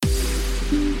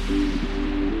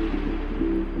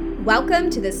Welcome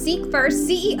to the Seek First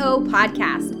CEO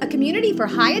podcast, a community for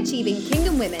high-achieving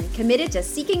kingdom women committed to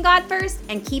seeking God first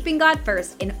and keeping God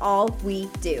first in all we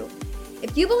do.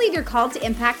 If you believe you're called to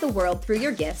impact the world through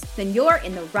your gifts, then you're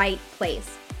in the right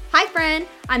place. Hi, friend.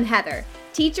 I'm Heather,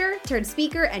 teacher turned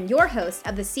speaker and your host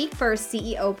of the Seek First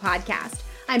CEO podcast.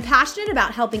 I'm passionate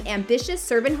about helping ambitious,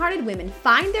 servant-hearted women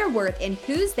find their worth in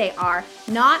whose they are,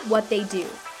 not what they do.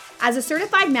 As a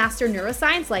certified master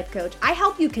neuroscience life coach, I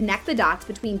help you connect the dots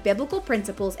between biblical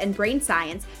principles and brain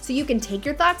science so you can take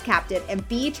your thoughts captive and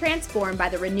be transformed by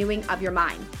the renewing of your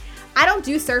mind. I don't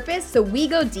do surface, so we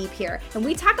go deep here, and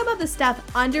we talk about the stuff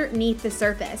underneath the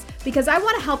surface because I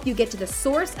want to help you get to the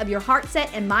source of your heart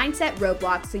set and mindset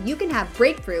roadblocks so you can have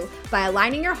breakthrough by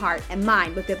aligning your heart and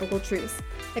mind with biblical truths.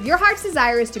 If your heart's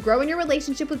desire is to grow in your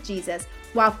relationship with Jesus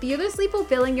while fearlessly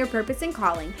fulfilling your purpose and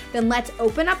calling, then let's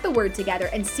open up the Word together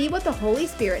and see what the Holy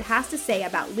Spirit has to say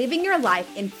about living your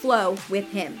life in flow with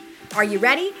Him. Are you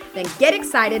ready? Then get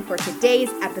excited for today's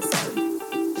episode.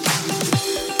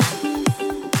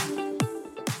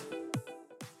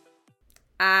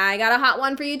 I got a hot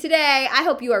one for you today. I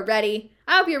hope you are ready.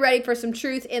 I hope you're ready for some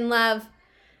truth in love.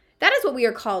 That is what we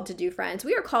are called to do, friends.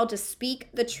 We are called to speak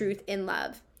the truth in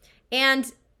love. And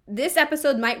this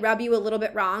episode might rub you a little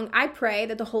bit wrong. I pray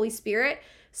that the Holy Spirit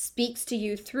speaks to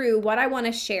you through what I want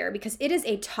to share because it is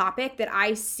a topic that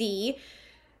I see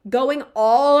going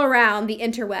all around the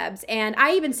interwebs. And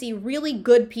I even see really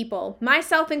good people,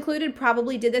 myself included,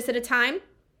 probably did this at a time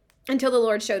until the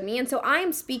Lord showed me. And so I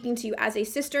am speaking to you as a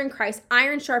sister in Christ,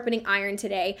 iron sharpening iron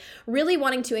today, really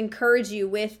wanting to encourage you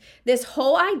with this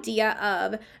whole idea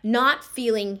of not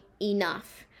feeling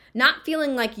enough. Not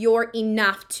feeling like you're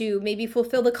enough to maybe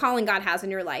fulfill the calling God has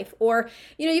in your life. Or,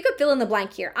 you could fill in the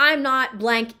blank here. I'm not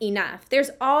blank enough. There's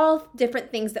all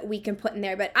different things that we can put in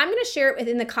there, but I'm going to share it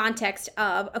within the context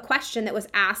of a question that was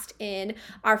asked in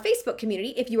our Facebook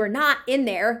community. If you are not in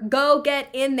there, go get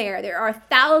in there. There are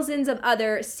thousands of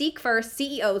other Seek First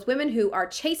CEOs, women who are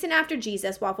chasing after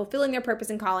Jesus while fulfilling their purpose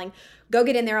and calling. Go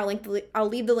get in there. I'll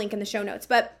leave the link in the show notes.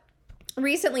 But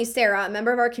recently, Sarah, a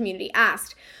member of our community,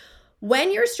 asked,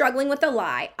 when you're struggling with the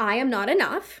lie, I am not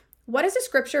enough, what is a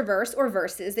scripture verse or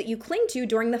verses that you cling to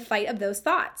during the fight of those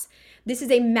thoughts? This is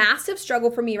a massive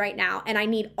struggle for me right now, and I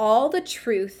need all the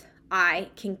truth I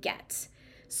can get.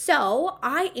 So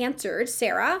I answered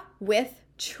Sarah with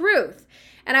truth.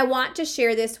 And I want to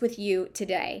share this with you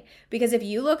today because if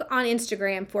you look on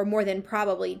Instagram for more than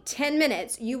probably 10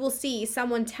 minutes, you will see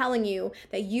someone telling you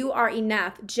that you are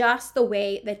enough just the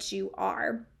way that you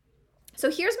are. So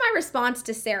here's my response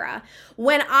to Sarah.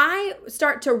 When I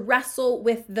start to wrestle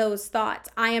with those thoughts,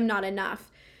 I am not enough,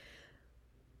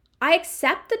 I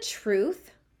accept the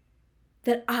truth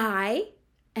that I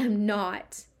am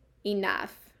not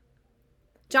enough.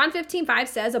 John 15:5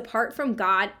 says, apart from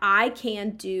God, I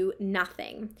can do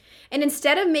nothing. And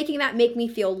instead of making that make me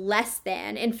feel less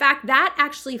than, in fact, that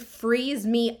actually frees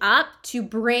me up to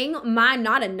bring my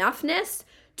not enoughness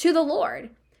to the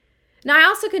Lord. Now, I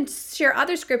also can share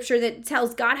other scripture that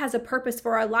tells God has a purpose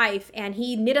for our life and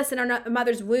He knit us in our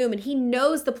mother's womb and He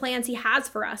knows the plans He has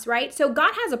for us, right? So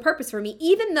God has a purpose for me,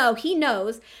 even though He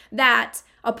knows that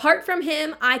apart from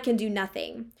Him, I can do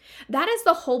nothing. That is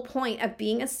the whole point of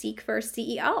being a Seek First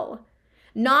CEO.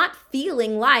 Not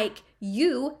feeling like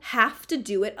you have to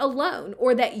do it alone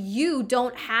or that you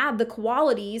don't have the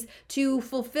qualities to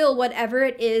fulfill whatever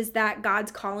it is that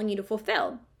God's calling you to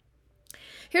fulfill.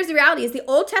 Here's the reality is the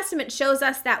Old Testament shows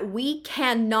us that we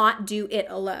cannot do it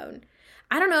alone.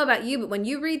 I don't know about you, but when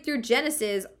you read through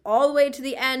Genesis all the way to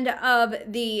the end of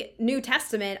the New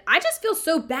Testament, I just feel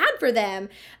so bad for them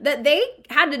that they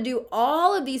had to do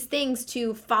all of these things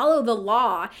to follow the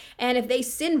law. And if they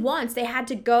sinned once, they had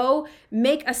to go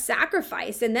make a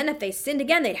sacrifice. And then if they sinned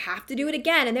again, they'd have to do it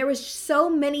again. And there was so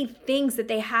many things that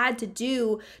they had to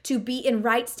do to be in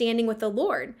right standing with the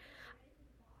Lord.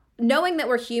 Knowing that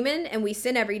we're human and we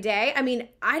sin every day,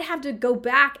 I'd have to go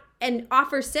back and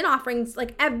offer sin offerings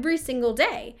like every single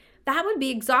day. That would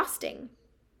be exhausting.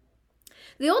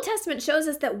 The Old Testament shows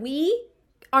us that we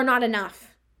are not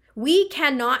enough. We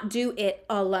cannot do it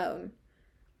alone.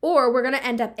 Or we're going to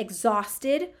end up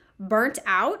exhausted, burnt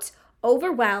out,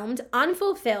 overwhelmed,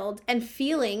 unfulfilled, and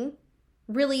feeling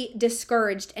really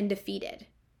discouraged and defeated.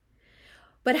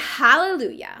 But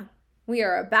hallelujah. We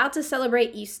are about to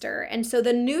celebrate Easter, and so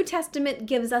the New Testament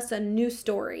gives us a new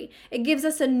story. It gives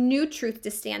us a new truth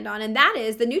to stand on, and that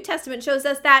is the New Testament shows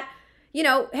us that,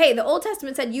 hey, the Old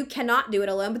Testament said you cannot do it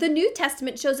alone, but the New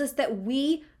Testament shows us that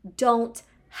we don't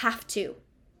have to.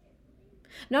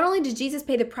 Not only did Jesus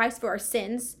pay the price for our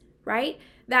sins, right,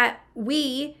 that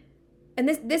we And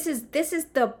this is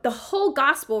the whole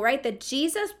gospel, right? That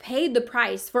Jesus paid the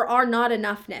price for our not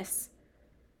enoughness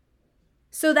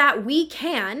so that we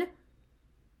can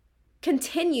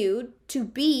continue to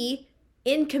be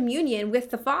in communion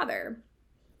with the Father.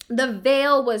 The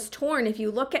veil was torn. If you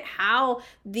look at how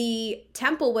the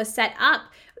temple was set up,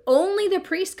 only the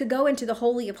priest could go into the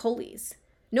Holy of Holies.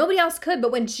 Nobody else could.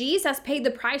 But when Jesus paid the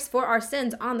price for our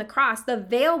sins on the cross, the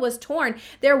veil was torn.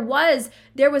 There was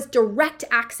direct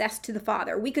access to the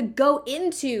Father. We could go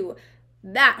into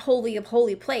that Holy of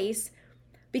Holy place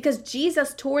because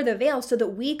Jesus tore the veil so that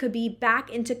we could be back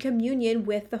into communion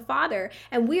with the Father.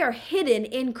 And we are hidden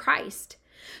in Christ.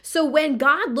 So when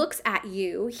God looks at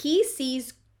you, he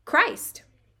sees Christ.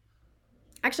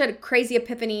 Actually, I had a crazy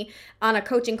epiphany on a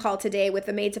coaching call today with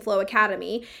the Made to Flow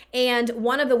Academy. And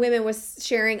one of the women was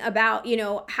sharing about,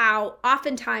 how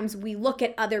oftentimes we look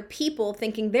at other people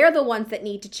thinking they're the ones that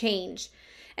need to change.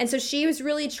 And so she was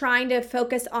really trying to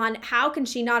focus on how can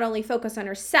she not only focus on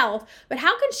herself, but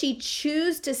how can she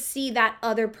choose to see that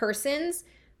other person,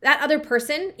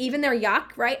 even their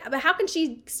yuck, right? But how can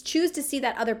she choose to see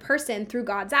that other person through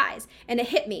God's eyes? And it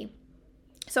hit me.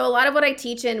 So a lot of what I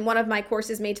teach in one of my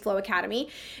courses, Made to Flow Academy,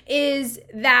 is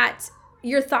that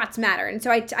your thoughts matter. And so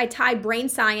I tie brain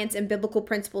science and biblical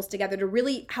principles together to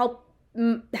really help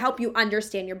you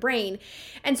understand your brain.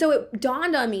 And so it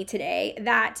dawned on me today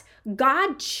that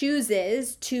God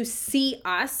chooses to see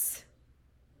us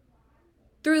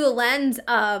through the lens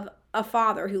of a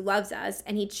Father who loves us,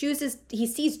 and he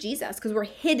sees Jesus because we're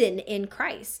hidden in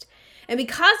Christ. And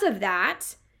because of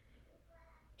that,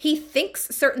 he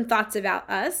thinks certain thoughts about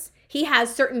us. He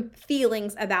has certain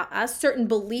feelings about us, certain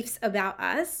beliefs about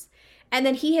us. And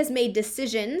then he has made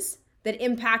decisions that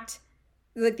impact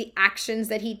the actions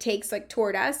that he takes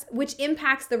toward us, which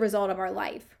impacts the result of our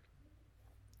life.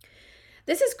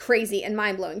 This is crazy and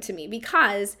mind-blowing to me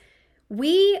because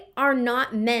we are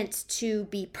not meant to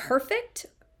be perfect.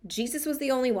 Jesus was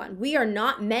the only one. We are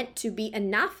not meant to be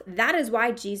enough. That is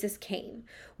why Jesus came.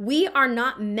 We are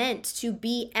not meant to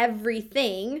be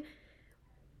everything.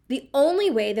 The only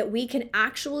way that we can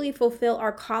actually fulfill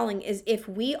our calling is if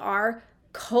we are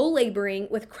co-laboring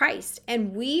with Christ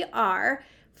and we are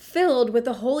filled with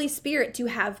the Holy Spirit to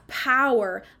have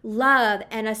power, love,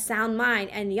 and a sound mind.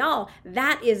 And y'all,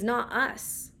 that is not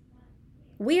us.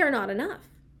 We are not enough.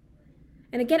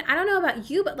 And again, I don't know about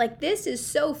you, but this is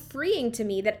so freeing to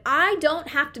me that I don't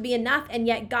have to be enough, and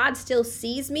yet God still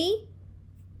sees me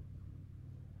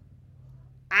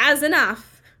as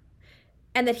enough,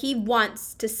 and that he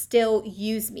wants to still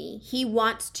use me. He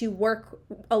wants to work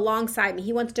alongside me.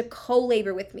 He wants to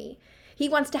co-labor with me. He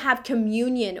wants to have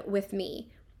communion with me,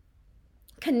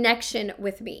 connection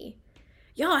with me.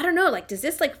 Y'all, I don't know, does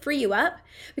this free you up?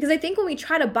 Because I think when we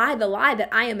try to buy the lie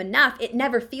that I am enough, it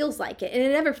never feels like it. And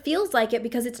it never feels like it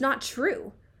because it's not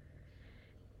true.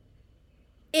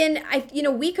 And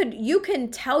you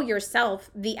can tell yourself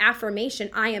the affirmation,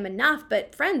 I am enough,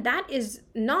 but friend, that is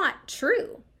not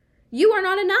true. You are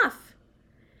not enough.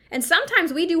 And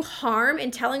sometimes we do harm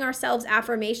in telling ourselves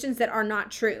affirmations that are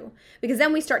not true, because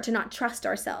then we start to not trust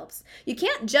ourselves. You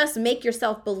can't just make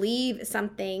yourself believe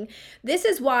something. This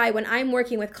is why when I'm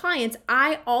working with clients,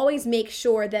 I always make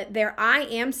sure that their I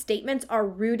am statements are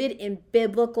rooted in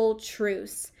biblical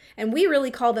truths. And we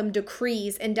really call them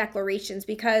decrees and declarations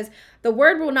because the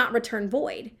word will not return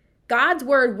void. God's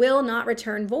word will not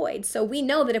return void. So we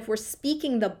know that if we're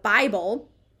speaking the Bible,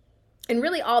 and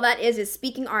really all that is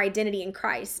speaking our identity in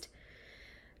Christ.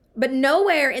 But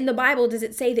nowhere in the Bible does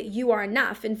it say that you are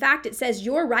enough. In fact, it says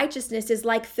your righteousness is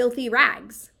like filthy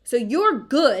rags. So your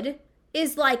good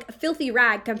is like a filthy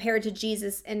rag compared to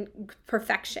Jesus and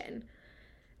perfection.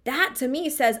 That to me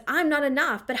says I'm not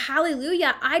enough, but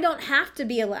hallelujah, I don't have to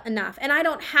be enough, and I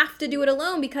don't have to do it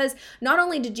alone, because not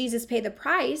only did Jesus pay the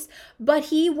price, but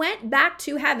he went back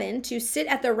to heaven to sit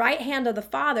at the right hand of the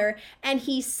Father, and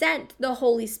he sent the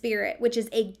Holy Spirit, which is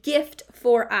a gift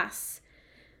for us.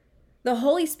 The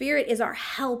Holy Spirit is our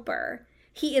helper.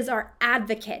 He is our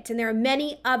advocate. And there are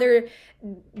many other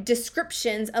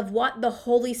descriptions of what the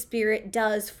Holy Spirit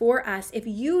does for us. If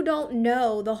you don't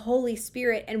know the Holy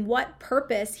Spirit and what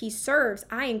purpose he serves,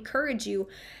 I encourage you,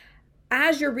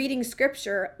 as you're reading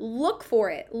scripture, look for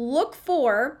it. Look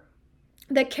for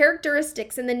the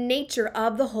characteristics and the nature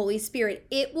of the Holy Spirit.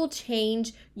 It will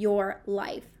change your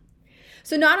life.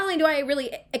 So not only do I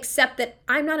really accept that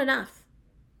I'm not enough,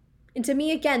 and to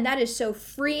me, again, that is so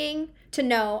freeing to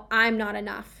know I'm not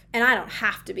enough, and I don't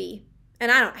have to be, and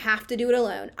I don't have to do it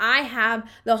alone. I have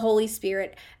the Holy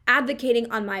Spirit advocating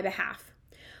on my behalf.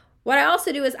 What I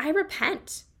also do is I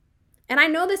repent, And I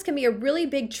know this can be a really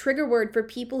big trigger word for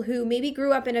people who maybe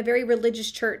grew up in a very religious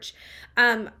church.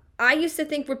 I used to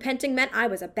think repenting meant I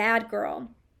was a bad girl.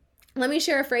 Let me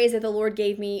share a phrase that the Lord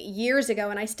gave me years ago,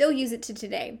 and I still use it to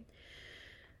today.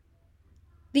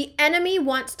 The enemy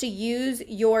wants to use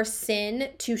your sin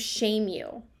to shame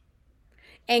you.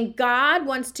 And God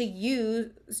wants to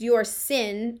use your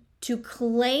sin to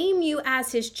claim you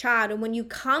as his child. And when you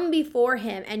come before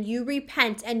him and you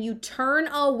repent and you turn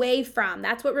away from,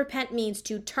 that's what repent means,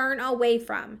 to turn away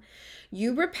from.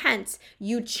 You repent,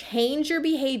 you change your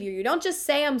behavior. You don't just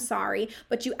say, I'm sorry,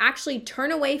 but you actually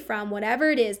turn away from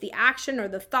whatever it is, the action or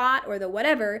the thought or the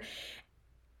whatever,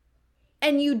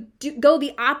 and you go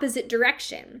the opposite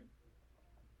direction.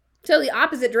 So the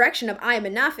opposite direction of I am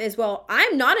enough is, well,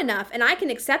 I'm not enough and I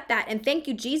can accept that. And thank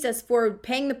you, Jesus, for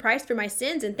paying the price for my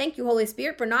sins. And thank you, Holy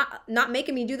Spirit, for not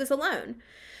making me do this alone.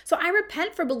 So I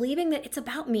repent for believing that it's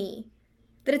about me,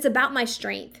 that it's about my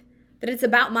strength, that it's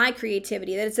about my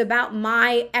creativity, that it's about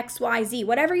my XYZ,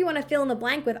 whatever you want to fill in the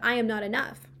blank with, I am not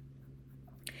enough.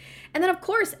 And then, of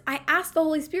course, I ask the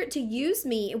Holy Spirit to use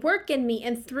me, work in me,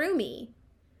 and through me.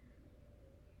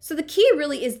 So the key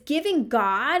really is giving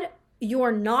God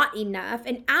you're not enough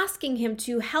and asking him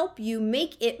to help you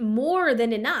make it more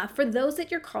than enough for those that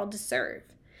you're called to serve.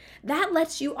 That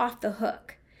lets you off the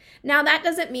hook. Now, that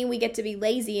doesn't mean we get to be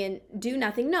lazy and do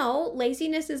nothing. No,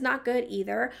 laziness is not good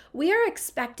either. We are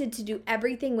expected to do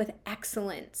everything with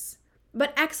excellence,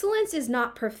 but excellence is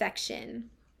not perfection.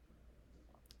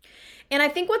 And I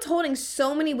think what's holding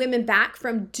so many women back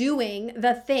from doing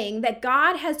the thing that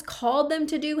God has called them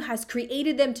to do, has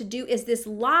created them to do, is this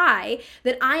lie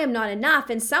that I am not enough.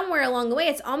 And somewhere along the way,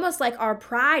 it's almost like our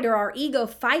pride or our ego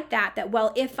fight that,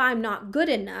 well, if I'm not good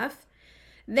enough,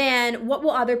 then what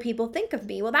will other people think of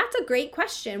me? Well, that's a great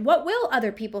question. What will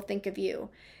other people think of you?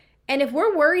 And if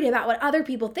we're worried about what other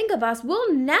people think of us,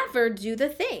 we'll never do the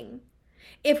thing.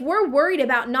 If we're worried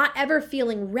about not ever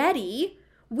feeling ready,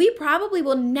 we probably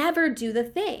will never do the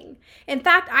thing. In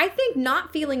fact, I think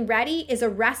not feeling ready is a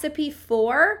recipe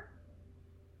for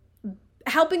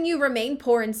helping you remain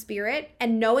poor in spirit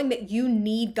and knowing that you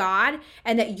need God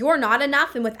and that you're not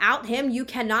enough and without him, you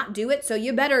cannot do it. So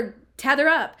you better tether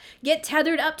up, get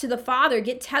tethered up to the Father,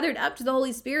 get tethered up to the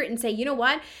Holy Spirit and say, you know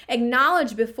what?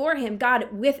 Acknowledge before him, God,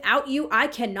 without you, I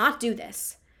cannot do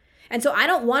this. And so I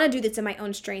don't want to do this in my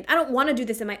own strength. I don't want to do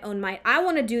this in my own might. I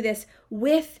want to do this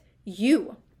with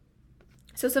you.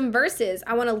 So some verses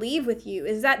I want to leave with you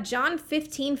is that John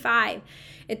 15:5.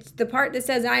 It's the part that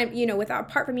says,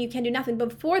 apart from you can do nothing. But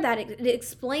before that, it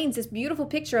explains this beautiful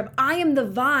picture of I am the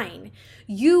vine.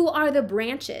 You are the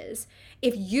branches.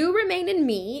 If you remain in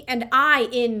me and I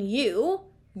in you,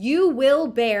 you will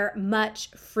bear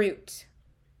much fruit.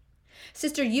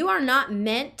 Sister, you are not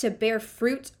meant to bear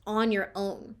fruit on your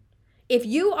own. If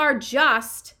you are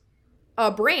just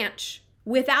a branch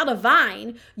without a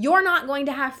vine, you're not going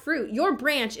to have fruit. Your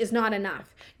branch is not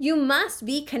enough. You must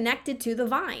be connected to the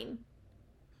vine.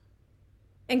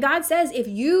 And God says, if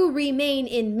you remain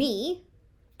in me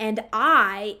and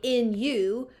I in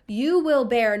you, you will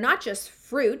bear not just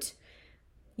fruit,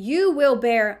 you will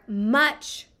bear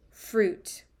much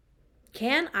fruit.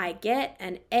 Can I get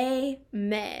an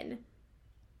amen?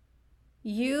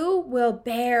 You will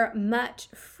bear much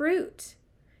fruit.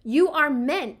 You are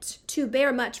meant to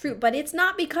bear much fruit, but it's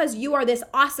not because you are this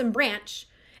awesome branch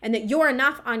and that you're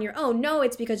enough on your own. No,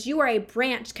 it's because you are a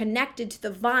branch connected to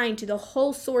the vine, to the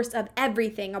whole source of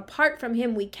everything. Apart from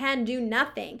him, we can do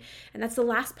nothing. And that's the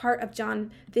last part of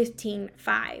John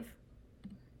 15:5.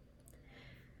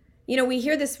 We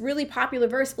hear this really popular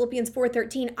verse, Philippians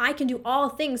 4:13, I can do all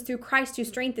things through Christ who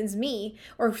strengthens me,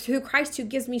 or through Christ who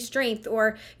gives me strength,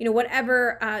 or,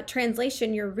 whatever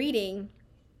translation you're reading.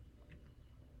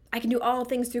 I can do all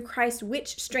things through Christ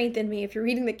which strengthened me, if you're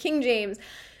reading the King James.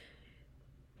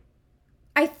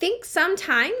 I think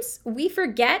sometimes we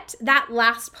forget that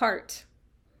last part.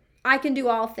 I can do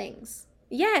all things.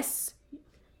 Yes,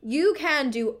 you can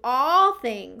do all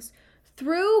things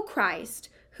through Christ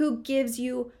who gives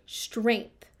you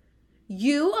strength.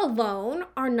 You alone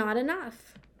are not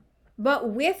enough. But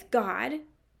with God,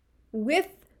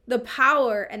 with the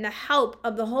power and the help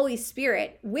of the Holy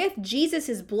Spirit, with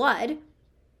Jesus' blood,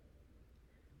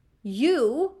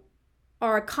 you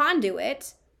are a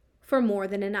conduit for more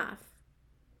than enough.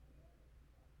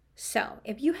 So,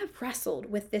 if you have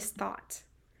wrestled with this thought,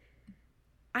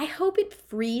 I hope it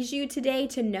frees you today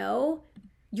to know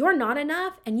you're not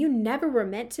enough and you never were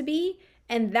meant to be.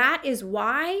 And that is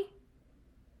why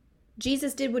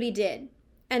Jesus did what he did.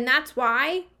 And that's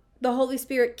why the Holy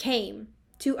Spirit came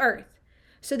to earth,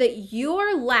 so that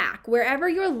your lack, wherever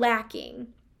you're lacking,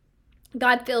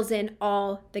 God fills in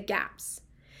all the gaps.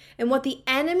 And what the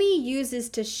enemy uses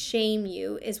to shame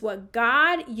you is what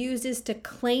God uses to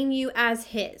claim you as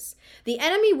his. The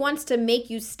enemy wants to make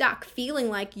you stuck feeling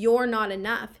like you're not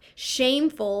enough,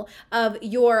 shameful of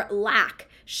your lack,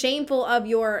 shameful of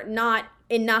your not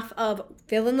enough of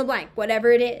fill in the blank,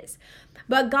 whatever it is.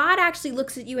 But God actually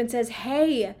looks at you and says,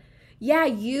 hey, yeah,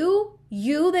 you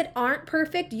that aren't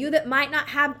perfect, you that might not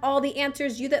have all the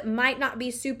answers, you that might not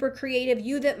be super creative,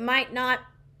 you that might not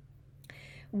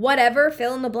whatever,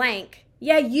 fill in the blank.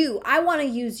 Yeah, I want to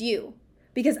use you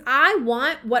because I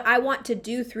want what I want to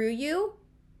do through you.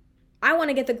 I want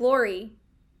to get the glory.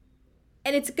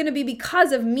 And it's going to be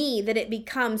because of me that it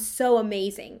becomes so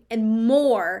amazing and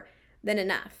more than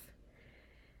enough.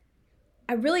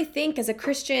 I really think as a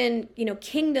Christian,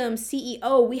 kingdom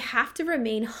CEO, we have to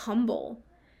remain humble.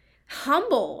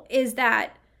 Humble is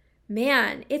that,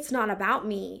 man, it's not about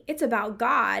me. It's about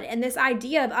God. And this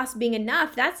idea of us being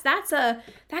enough, that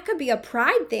could be a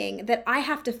pride thing, that I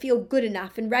have to feel good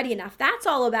enough and ready enough. That's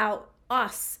all about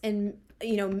us and,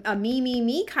 a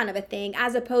me kind of a thing,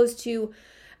 as opposed to,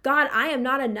 God, I am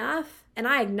not enough. And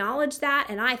I acknowledge that.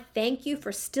 And I thank you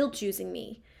for still choosing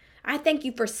me. I thank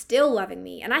you for still loving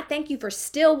me. And I thank you for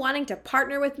still wanting to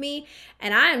partner with me.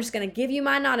 And I am just going to give you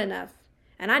my not enough.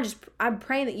 And I'm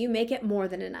praying that you make it more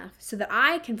than enough so that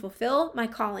I can fulfill my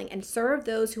calling and serve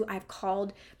those who I've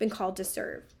been called to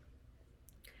serve.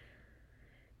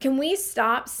 Can we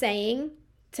stop saying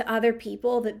to other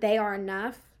people that they are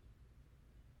enough?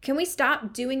 Can we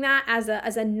stop doing that as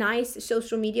a nice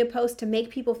social media post to make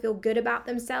people feel good about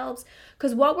themselves?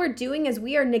 Because what we're doing is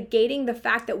we are negating the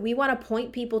fact that we want to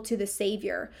point people to the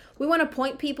Savior. We want to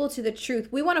point people to the truth.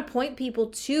 We want to point people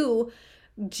to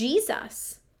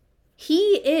Jesus.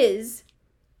 He is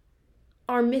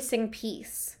our missing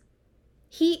piece.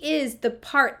 He is the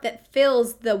part that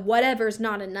fills the whatever's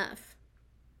not enough,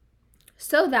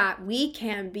 so that we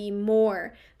can be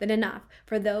more than enough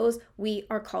for those we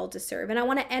are called to serve. And I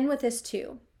want to end with this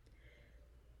too.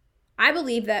 I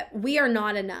believe that we are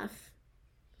not enough.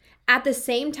 At the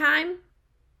same time,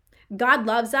 God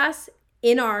loves us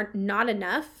in our not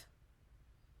enough,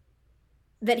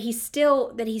 that he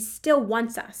still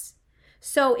wants us.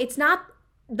 So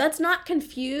let's not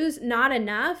confuse not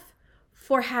enough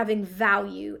for having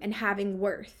value and having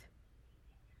worth.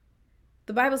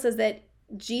 The Bible says that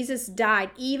Jesus died,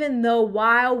 even though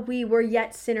while we were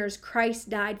yet sinners, Christ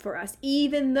died for us.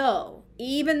 Even though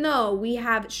we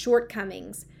have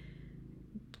shortcomings,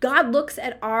 God looks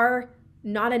at our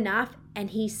not enough and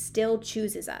he still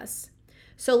chooses us.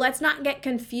 So let's not get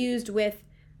confused with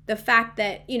the fact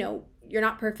that, you're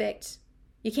not perfect.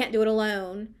 You can't do it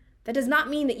alone. That does not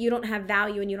mean that you don't have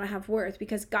value and you don't have worth,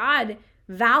 because God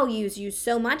values you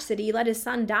so much that he let his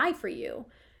son die for you.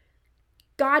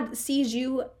 God sees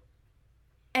you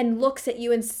and looks at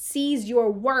you and sees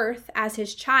your worth as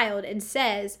his child and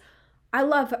says, I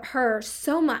love her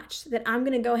so much that I'm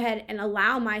going to go ahead and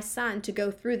allow my son to go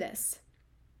through this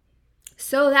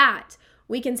so that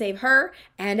we can save her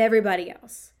and everybody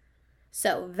else.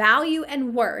 So value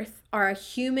and worth are a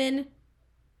human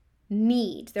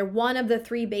need. They're one of the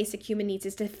three basic human needs,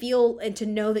 is to feel and to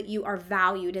know that you are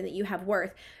valued and that you have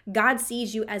worth. God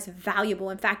sees you as valuable.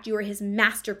 In fact, you are his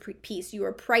masterpiece. You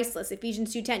are priceless.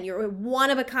 Ephesians 2:10, you're one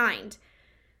of a kind.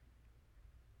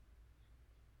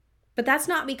 But that's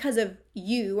not because of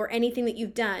you or anything that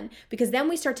you've done, because then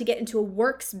we start to get into a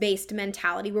works-based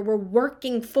mentality where we're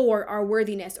working for our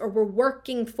worthiness or we're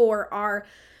working for our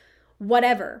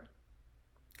whatever.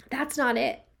 That's not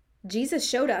it. Jesus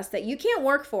showed us that you can't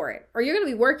work for it, or you're going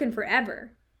to be working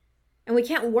forever. And we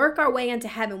can't work our way into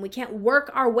heaven. We can't work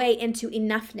our way into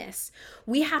enoughness.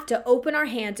 We have to open our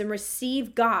hands and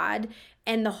receive God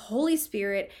and the Holy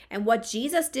Spirit and what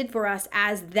Jesus did for us,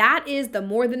 as that is the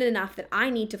more than enough that I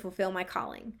need to fulfill my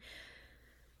calling.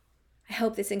 I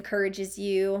hope this encourages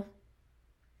you.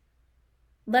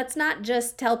 Let's not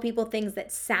just tell people things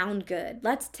that sound good.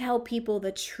 Let's tell people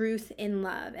the truth in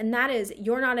love. And that is,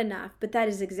 you're not enough, but that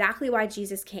is exactly why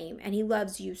Jesus came. And he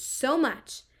loves you so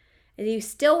much that he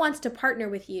still wants to partner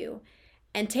with you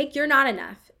and take your not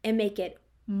enough and make it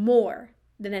more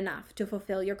than enough to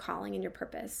fulfill your calling and your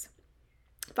purpose.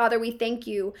 Father, we thank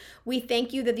you. We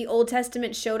thank you that the Old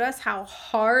Testament showed us how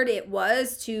hard it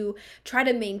was to try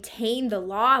to maintain the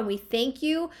law. And we thank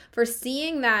you for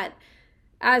seeing that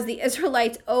as the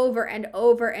Israelites over and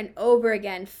over and over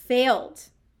again failed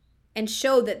and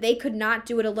showed that they could not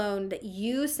do it alone, that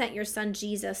you sent your son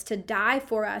Jesus to die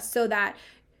for us so that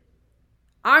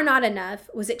our not enough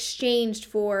was exchanged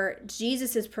for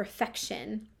Jesus's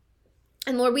perfection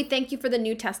And Lord, we thank you for the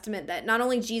New Testament, that not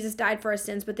only Jesus died for our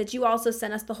sins, but that you also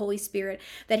sent us the Holy Spirit,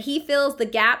 that he fills the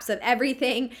gaps of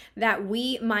everything that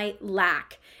we might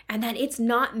lack, and that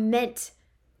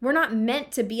we're not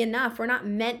meant to be enough. We're not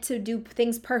meant to do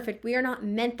things perfect. We are not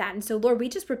meant that. And so, Lord, we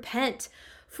just repent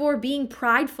for being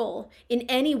prideful in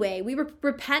any way. We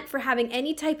repent for having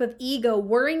any type of ego,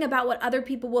 worrying about what other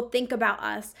people will think about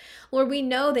us. Lord, we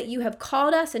know that you have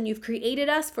called us and you've created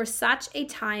us for such a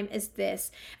time as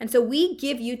this. And so we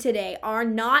give you today our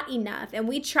not enough, and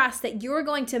we trust that you're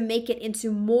going to make it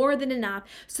into more than enough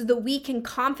so that we can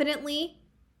confidently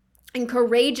and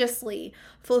courageously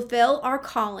fulfill our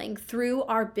calling through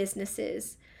our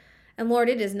businesses. And Lord,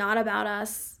 it is not about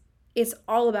us. It's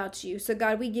all about you. So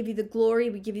God, we give you the glory,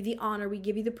 we give you the honor, we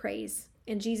give you the praise.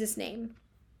 In Jesus' name,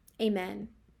 amen.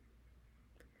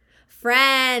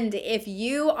 Friend, if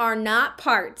you are not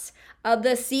part of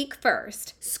the Seek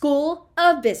First School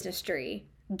of Businessry,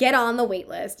 get on the wait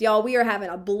list. Y'all, we are having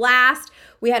a blast.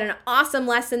 We had an awesome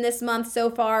lesson this month so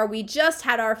far. We just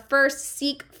had our first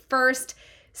Seek First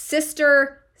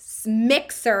Sister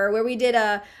Mixer, where we did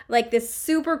this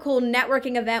super cool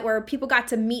networking event where people got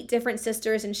to meet different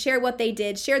sisters and share what they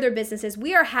did, share their businesses.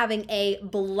 We are having a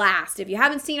blast. If you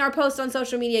haven't seen our posts on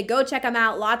social media, go check them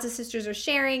out. Lots of sisters are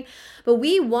sharing, but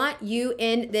we want you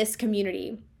in this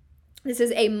community. This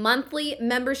is a monthly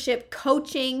membership,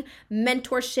 coaching,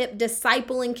 mentorship,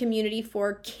 discipling community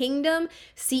for kingdom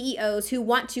CEOs who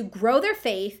want to grow their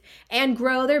faith and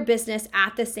grow their business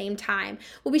at the same time.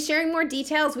 We'll be sharing more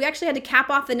details. We actually had to cap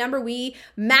off the number. We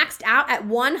maxed out at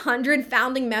 100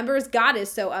 founding members. God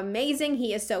is so amazing.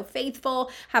 He is so faithful.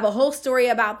 Have a whole story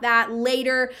about that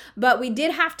later. But we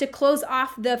did have to close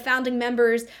off the founding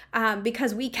members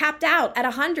because we capped out at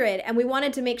 100, and we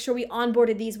wanted to make sure we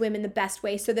onboarded these women the best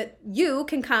way so that you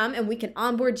can come and we can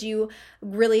onboard you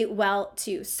really well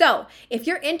too. So if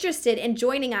you're interested in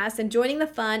joining us and joining the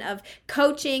fun of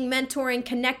coaching, mentoring,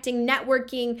 connecting,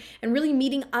 networking, and really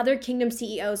meeting other kingdom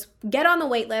CEOs, get on the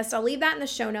wait list. I'll leave that in the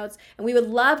show notes, and we would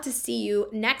love to see you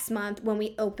next month when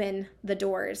we open the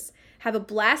doors. Have a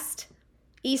blessed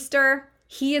Easter.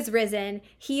 He is risen.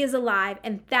 He is alive.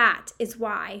 And that is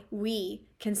why we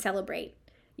can celebrate.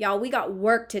 Y'all, we got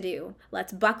work to do.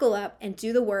 Let's buckle up and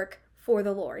do the work for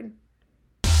the Lord.